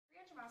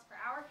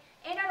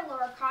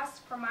lower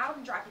cost per mile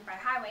than driving by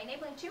highway,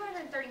 enabling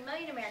 230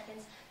 million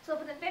Americans to live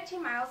within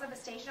 15 miles of a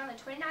station on the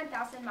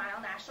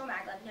 29,000-mile national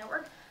maglev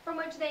network, from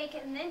which they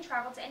can then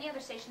travel to any other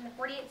station in the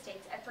 48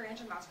 states at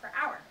 300 miles per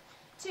hour.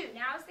 2.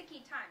 Now is the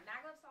key time.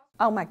 Maglev solves.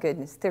 Oh my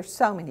goodness, there's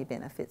so many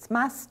benefits.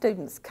 My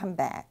students come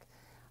back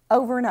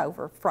over and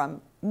over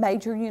from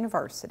major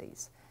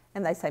universities,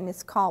 and they say,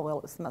 Ms. Caldwell,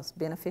 it was the most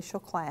beneficial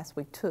class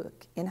we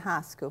took in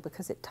high school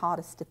because it taught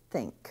us to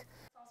think.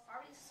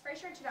 Poverty. This is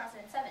Fraser in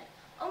 2007.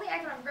 Only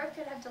economic growth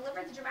could have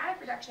delivered the dramatic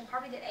reduction in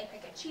poverty that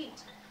APEC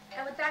achieved.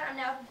 And with that, I'm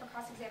now open for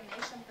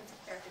cross-examination and some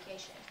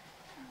clarification.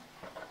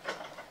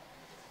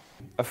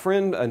 A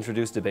friend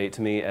introduced debate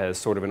to me as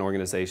sort of an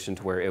organization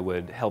to where it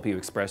would help you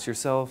express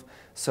yourself.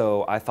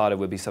 So I thought it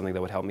would be something that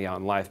would help me out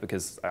in life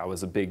because I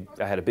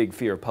had a big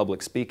fear of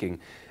public speaking,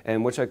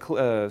 and which I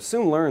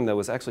soon learned that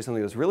was actually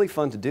something that was really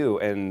fun to do.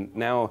 And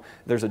now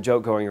there's a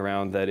joke going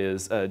around that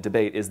is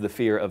debate is the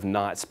fear of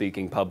not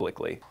speaking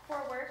publicly.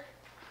 Forward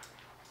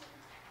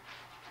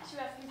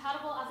to as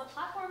compatible as a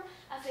platform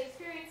as they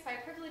experience by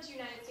privileged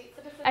United States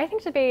citizens. I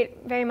think debate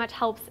very much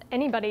helps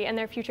anybody in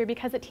their future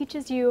because it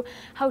teaches you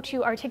how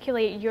to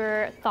articulate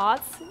your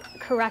thoughts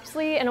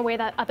correctly in a way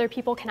that other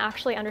people can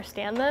actually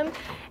understand them.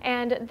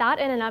 And that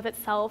in and of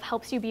itself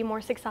helps you be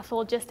more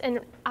successful just in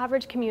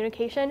average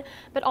communication,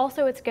 but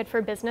also it's good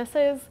for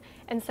businesses.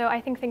 And so I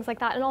think things like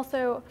that. And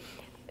also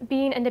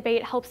being in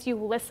debate helps you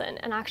listen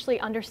and actually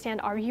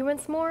understand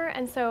arguments more.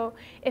 And so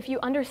if you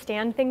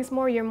understand things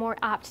more, you're more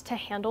apt to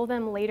handle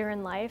them later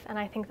in life. And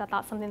I think that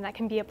that's something that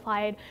can be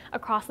applied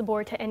across the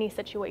board to any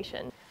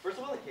situation. First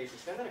of all, the case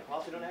extend that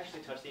across, we don't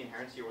actually touch the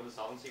inherency or the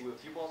solvency. With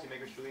few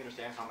policymakers truly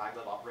understand how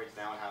maglev operates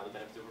now and how the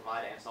benefits it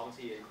provide, and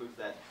solvency includes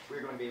that we're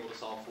going to be able to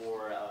solve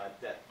for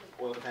debt,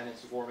 oil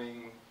dependence,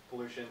 warming,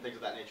 pollution, things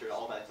of that nature.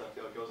 All that stuff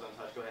goes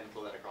untouched. Go ahead and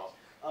pull that across.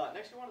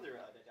 Next, we wanted to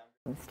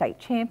State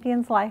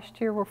champions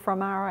last year were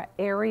from our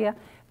area.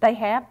 They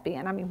have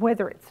been. I mean,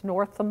 whether it's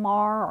North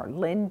Lamar or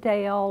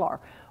Lindale or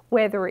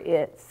whether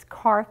it's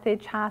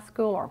Carthage High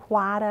School or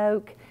White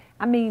Oak,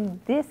 I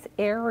mean, this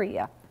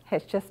area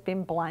has just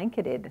been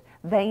blanketed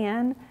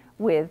then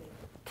with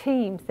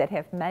teams that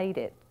have made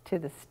it to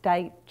the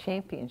state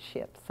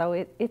championship. So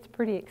it's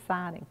pretty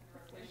exciting.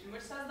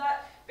 Which says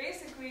that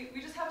basically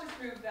we just have to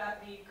prove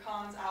that the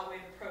cons outweigh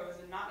the pros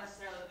and not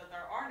necessarily that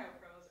there are no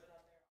pros.